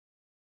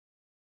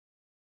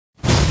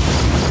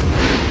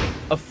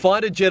A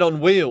fighter jet on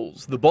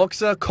wheels, the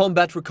Boxer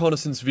combat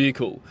reconnaissance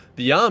vehicle.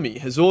 The Army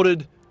has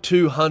ordered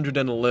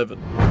 211.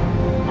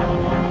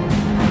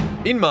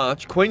 In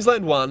March,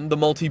 Queensland won the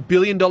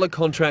multi-billion-dollar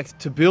contract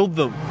to build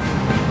them.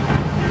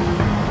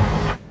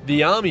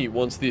 The Army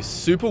wants this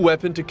super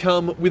weapon to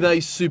come with a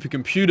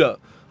supercomputer,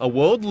 a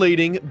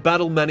world-leading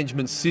battle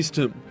management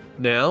system.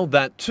 Now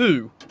that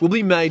too will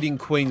be made in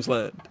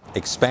Queensland.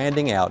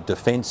 Expanding our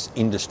defence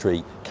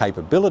industry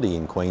capability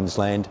in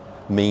Queensland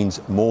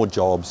means more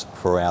jobs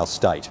for our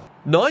state.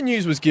 9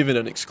 News was given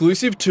an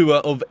exclusive tour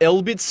of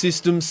Elbit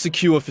Systems'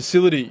 secure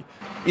facility.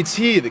 It's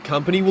here the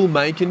company will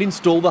make and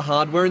install the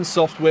hardware and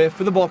software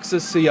for the Boxer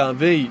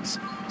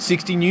CRVs.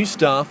 60 new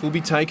staff will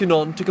be taken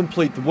on to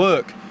complete the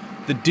work.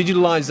 The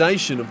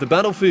digitalisation of the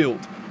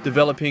battlefield,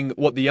 developing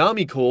what the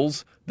Army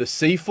calls the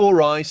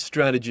C4I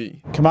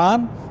strategy.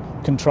 Command,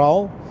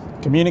 control,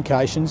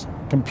 communications,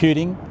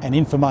 computing and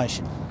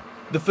information.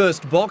 The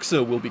first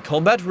Boxer will be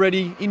combat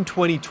ready in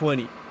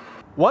 2020.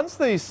 Once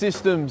these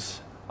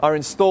systems are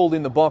installed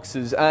in the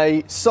Boxers,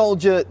 a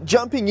soldier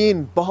jumping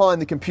in behind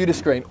the computer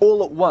screen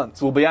all at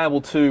once will be able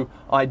to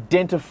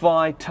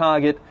identify,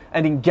 target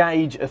and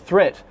engage a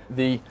threat.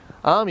 The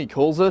Army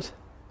calls it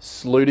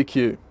slew to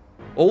kill.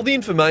 All the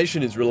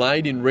information is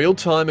relayed in real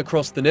time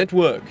across the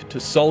network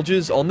to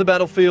soldiers on the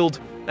battlefield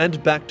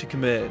and back to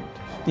command.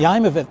 The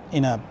aim of it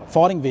in a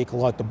fighting vehicle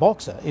like the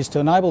Boxer is to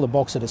enable the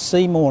Boxer to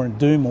see more and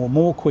do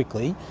more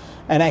quickly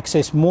and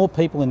access more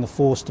people in the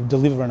force to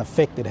deliver an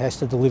effect it has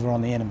to deliver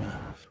on the enemy.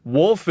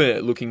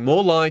 Warfare looking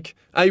more like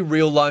a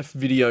real-life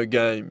video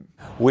game.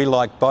 We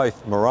like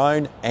both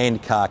maroon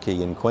and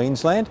khaki in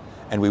Queensland,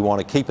 and we want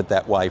to keep it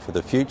that way for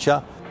the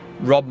future.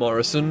 Rob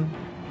Morrison,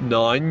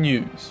 9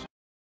 News.